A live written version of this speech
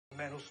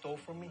stole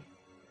from me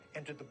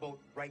entered the boat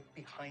right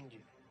behind you.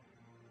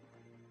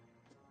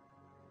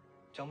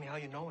 Tell me how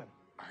you know him.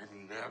 I've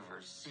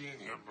never seen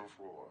him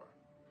before.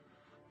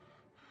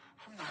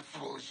 I'm not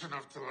foolish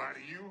enough to lie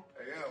to you.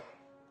 Hey, L,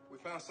 we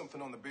found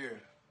something on the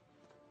beard.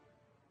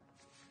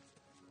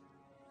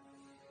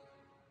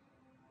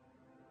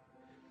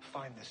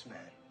 Find this man,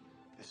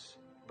 this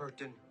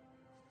Burton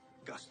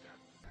Guster.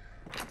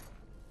 I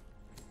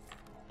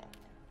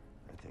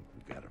think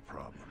we've got a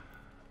problem.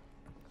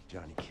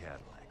 Johnny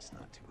Cadillac's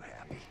not too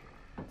happy.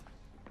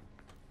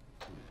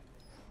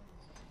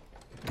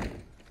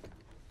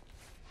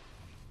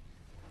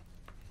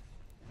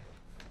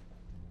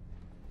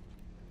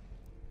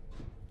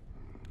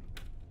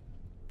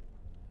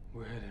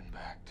 We're heading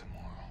back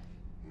tomorrow.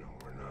 No,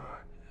 we're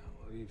not.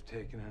 Well, you've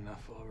taken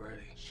enough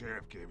already.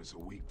 Sheriff gave us a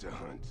week to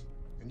hunt.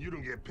 And you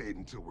don't get paid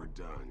until we're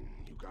done.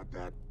 You got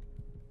that?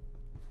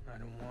 I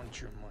don't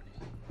want your money.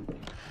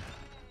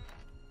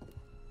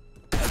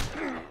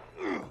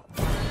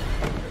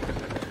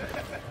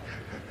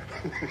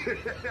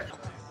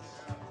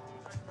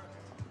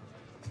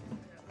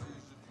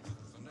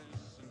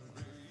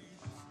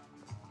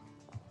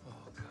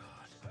 Oh,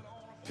 God.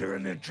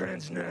 Pyramid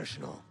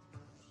Transnational.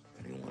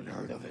 Anyone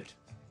heard of it?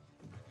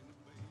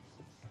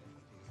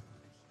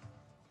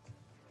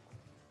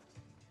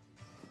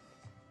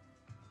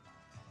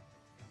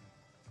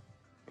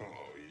 Oh,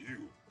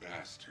 you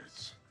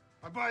bastards.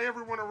 I buy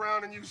everyone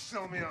around and you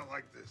sell me out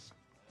like this.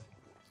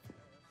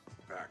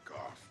 Back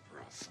off, or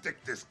I'll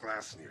stick this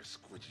glass in your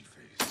squidgy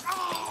face.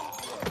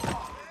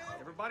 Oh!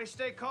 Everybody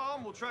stay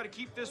calm. We'll try to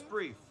keep this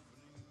brief.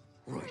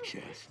 Roy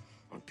Chess,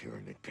 on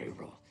Pyramid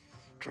payroll.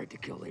 Tried to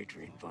kill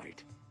Adrian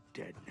Veidt.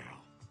 Dead now.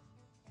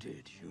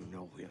 Did you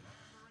know him?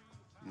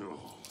 No.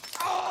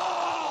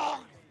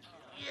 Oh!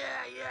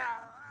 Yeah.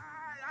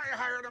 I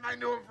hired him. I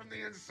knew him from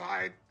the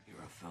inside.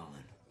 You're a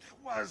felon. It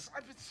was.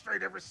 I've been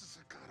straight ever since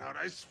I got out,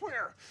 I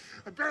swear.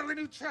 I barely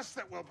knew Chess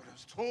that well, but I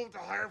was told to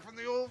hire from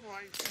the old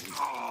life.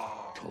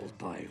 Oh! Told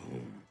by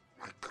whom?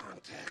 My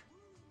contact,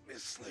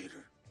 Miss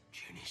Slater.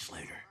 Jenny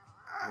Slater.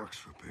 Works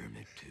for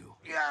Pyramid too.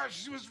 Yeah,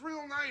 she was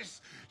real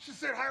nice. She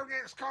said hiring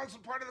ex-cons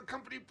was part of the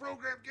company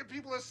program, give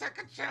people a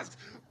second chance.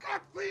 God,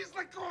 please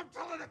let go, I'm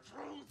telling the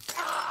truth.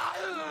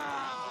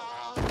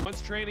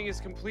 Once training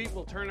is complete,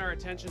 we'll turn our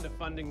attention to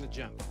funding the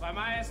jump. By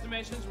my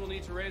estimations, we'll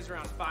need to raise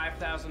around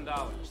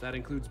 $5,000. That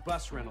includes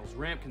bus rentals,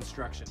 ramp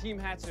construction, team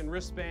hats and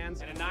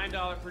wristbands, and a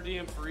 $9 per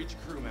diem for each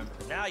crew member.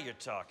 Now you're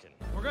talking.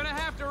 We're gonna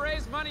have to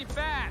raise money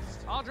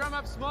fast. I'll drum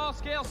up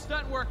small-scale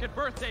stunt work at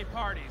birthday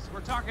parties.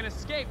 We're talking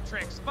escape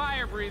tricks,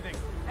 fire breathing,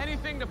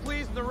 anything to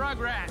please the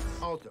Rugrats.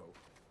 Also,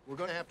 we're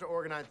gonna have to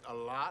organize a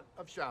lot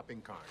of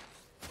shopping carts.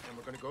 And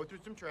we're gonna go through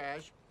some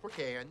trash for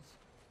cans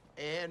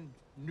and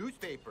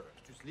newspapers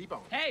to sleep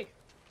on. Hey!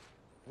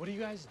 What are you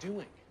guys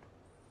doing?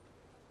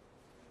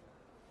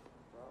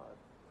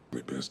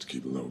 Probably best to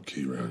keep a low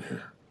key around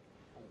here.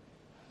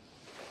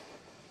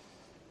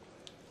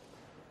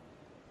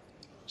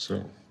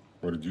 So,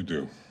 what did you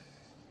do?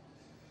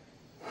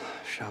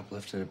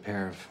 Shoplifted a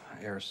pair of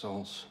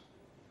aerosols.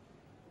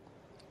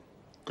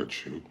 Good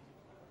shoot.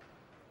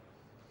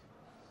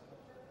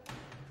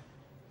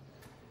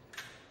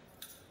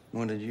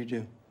 What did you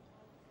do?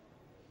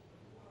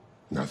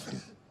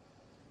 Nothing.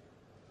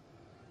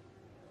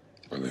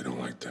 But they don't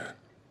like that.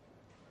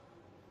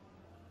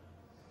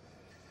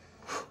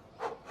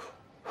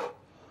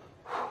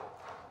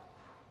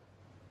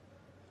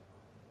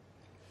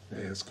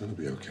 Hey, it's gonna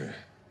be okay.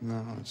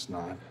 No, it's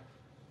not.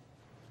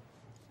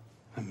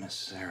 I miss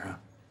Sarah.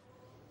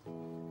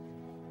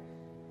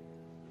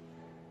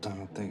 I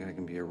don't think I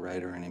can be a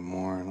writer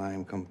anymore, and I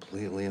am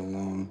completely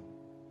alone.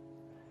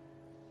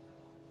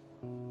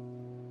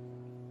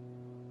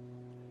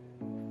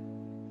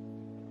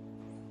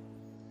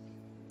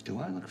 Do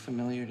I look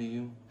familiar to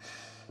you?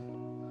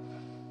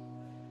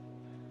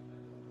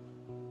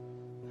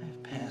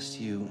 I've passed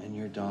you and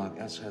your dog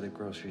outside the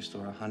grocery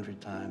store 100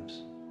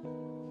 times.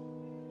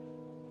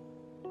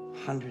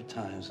 100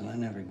 times, and I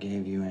never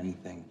gave you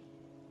anything.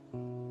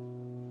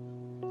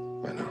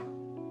 I know.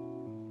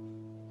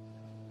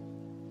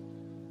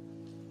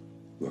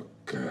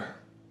 Look,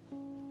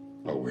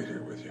 I'll wait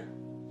here with you.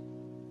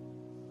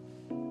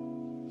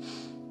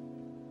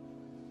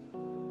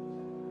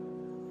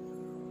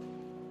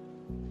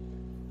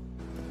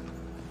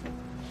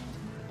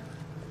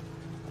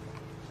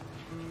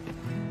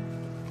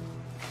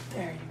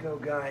 There you go,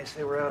 guys.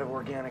 They were out of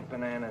organic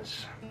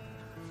bananas.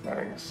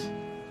 Thanks.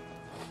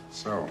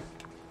 So,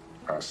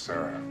 how's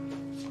Sarah?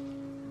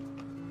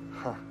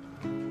 Huh.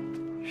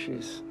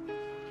 She's...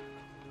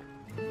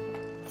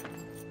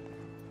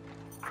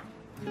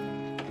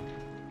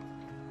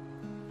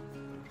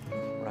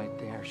 Right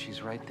there.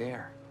 She's right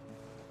there.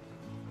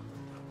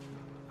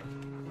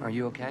 Are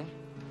you okay?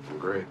 I'm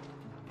great.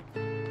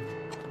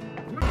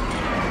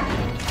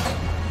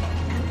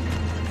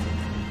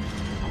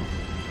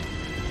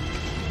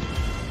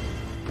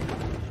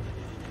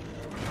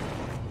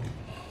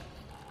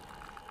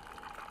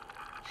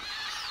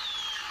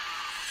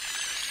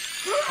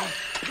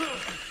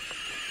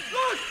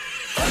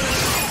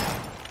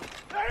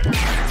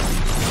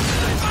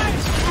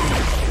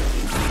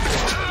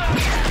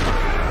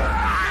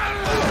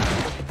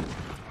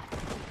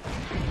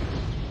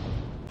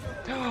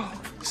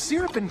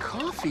 syrup and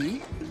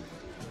coffee?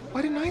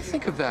 Why didn't I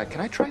think of that? Can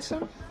I try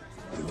some?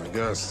 You're my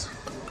guest.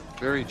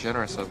 Very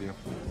generous of you.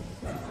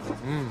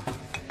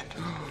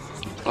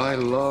 I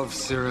love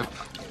syrup.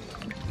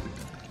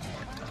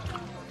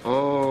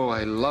 Oh,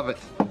 I love it.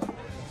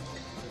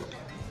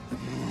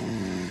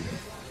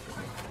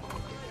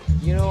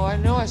 You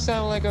know I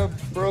sound like a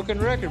broken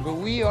record, but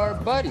we are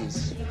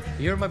buddies.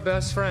 You're my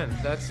best friend.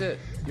 That's it.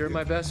 You're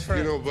my best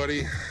friend. You know,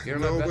 buddy, You're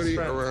my best nobody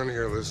friend. around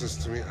here listens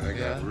to me. I got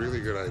Yeah.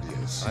 really good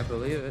ideas. I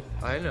believe it.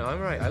 I know.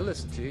 I'm right. I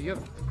listen to you. You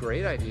have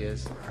great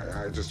ideas.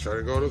 I just try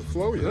to go to the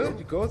flow, you know?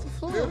 Good. Go with the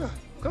flow. Yeah.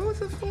 Go with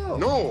the flow.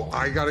 No,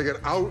 I gotta get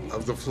out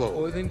of the flow.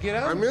 Oh, then get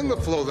out. I'm in the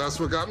flow. That's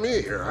what got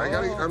me here.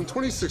 Oh. I'm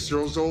 26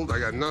 years old. I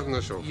got nothing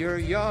to show. You're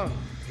young.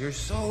 You're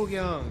so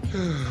young.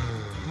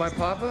 My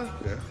papa,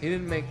 Yeah. he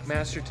didn't make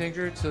Master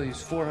Tinker till he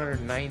was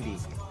 490.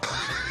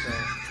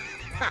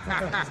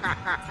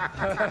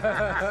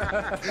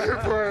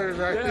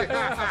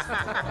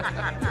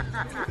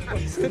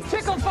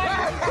 Tickle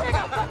fight!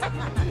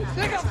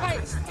 Tickle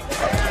fight!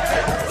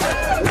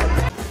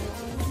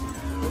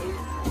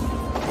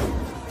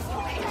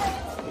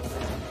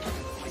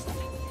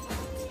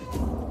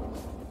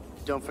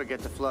 Don't forget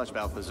to flush,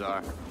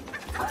 Balthazar.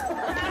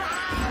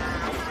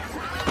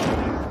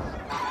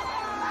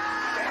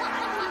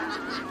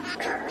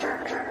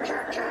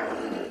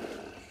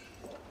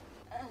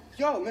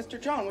 Yo, Mr.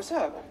 John, what's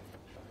up?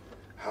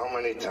 How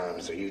many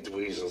times are you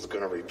dweezels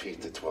gonna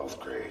repeat the 12th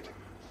grade?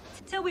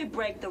 Till we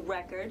break the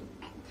record.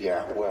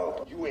 Yeah,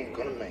 well, you ain't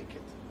gonna make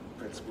it.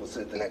 Principal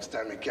said the next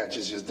time he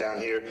catches you down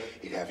here,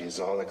 he'd have you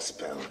all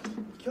expelled.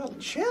 Yo,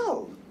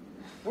 chill.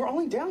 We're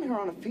only down here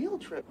on a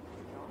field trip.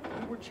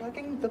 We're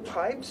checking the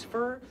pipes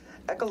for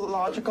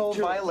ecological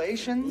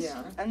violations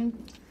and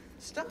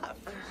stuff.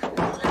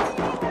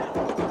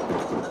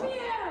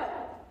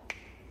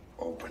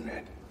 Open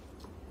it.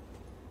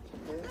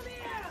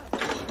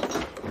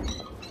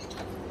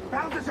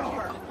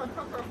 Balthazar!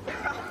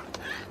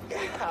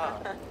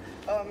 Yeah.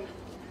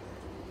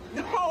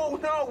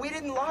 No, we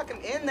didn't lock him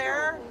in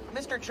there.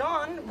 Mr.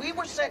 John, we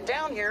were sent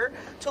down here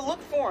to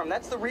look for him.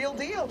 That's the real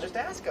deal. Just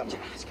ask him.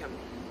 Ask him.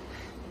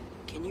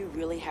 Can you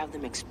really have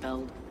them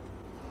expelled?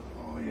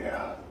 Oh,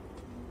 yeah.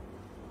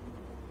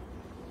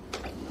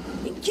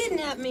 You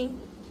kidnapped me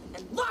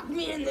and locked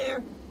me in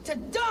there to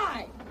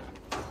die!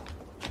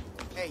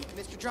 Hey,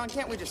 Mr. John,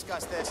 can't we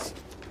discuss this?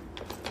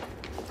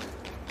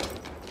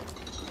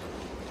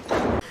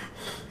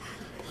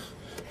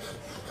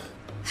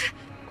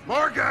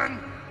 Morgan!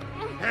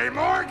 Hey,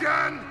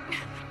 Morgan!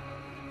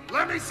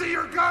 Let me see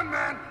your gun,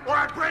 man, or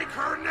I break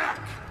her neck!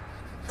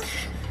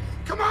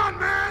 Come on,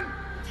 man!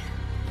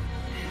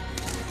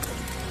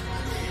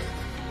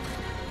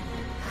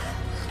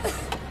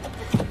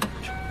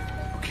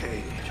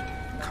 Okay,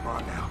 come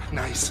on now.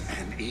 Nice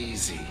and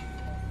easy.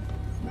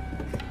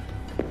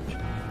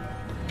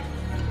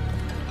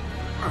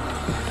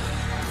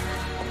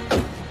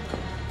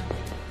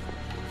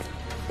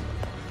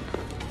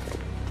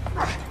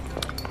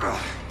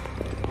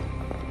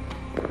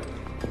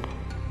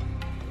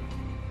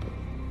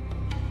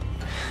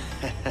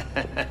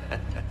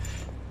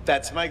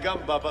 That's my gun,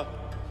 Bubba.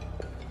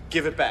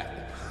 Give it back.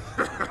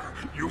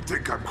 You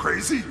think I'm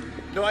crazy?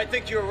 No, I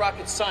think you're a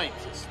rocket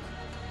scientist.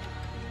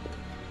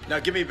 Now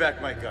give me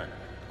back my gun.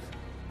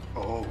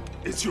 Oh,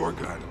 it's your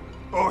gun.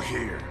 Oh,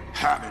 here,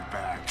 have it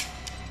back.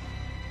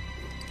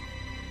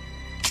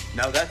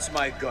 Now that's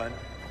my gun,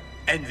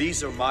 and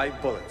these are my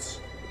bullets.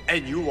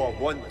 And you are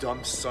one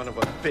dumb son of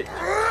a bitch.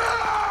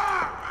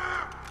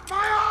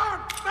 My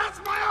arm!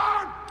 That's my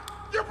arm!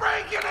 You're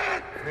breaking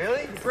it!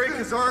 Really? Break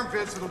his arm,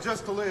 Vince. It'll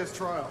just delay his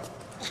trial.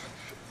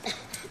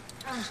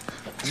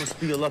 It must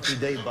be a lucky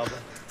day, Bubba.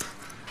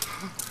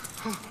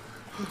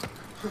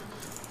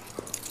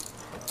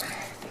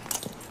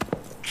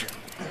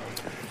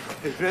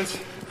 Hey, Vince,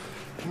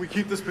 can we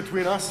keep this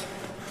between us?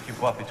 Keep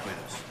what between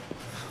us?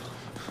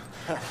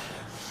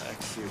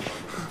 Thanks, you.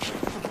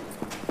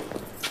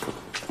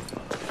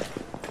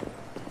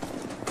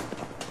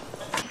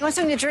 You want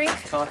something to drink?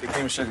 Coffee,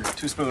 cream, sugar,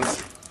 2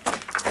 spoons.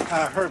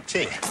 Herb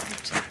tea.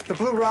 The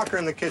blue rocker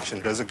in the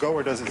kitchen, does it go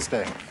or does it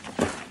stay?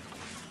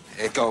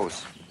 It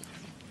goes.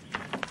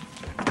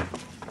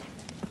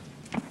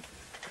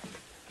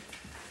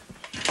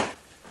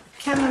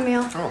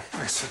 Chamomile. Oh,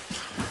 nice.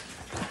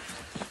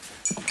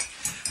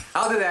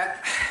 I'll do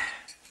that.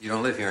 You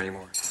don't live here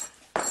anymore.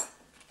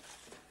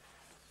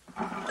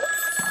 I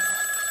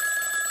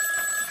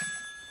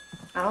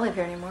don't live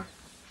here anymore.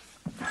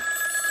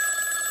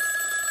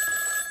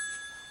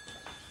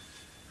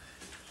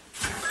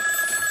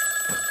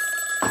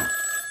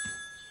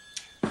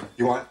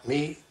 You want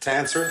me to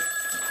answer?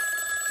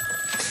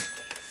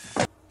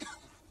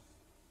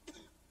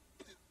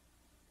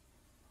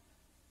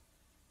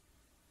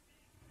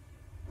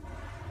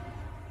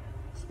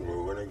 It's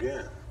moving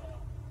again.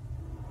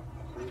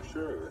 I'm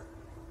sure of it.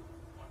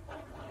 Why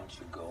don't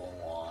you go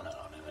on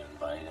out and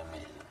invite him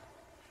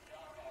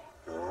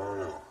in?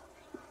 No.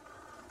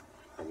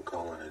 I'm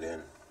calling it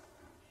in.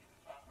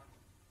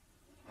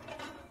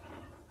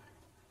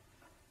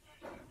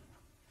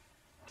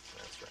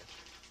 That's right.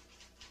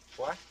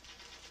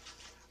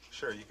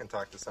 Sure, you can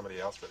talk to somebody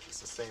else, but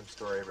it's the same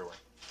story everywhere.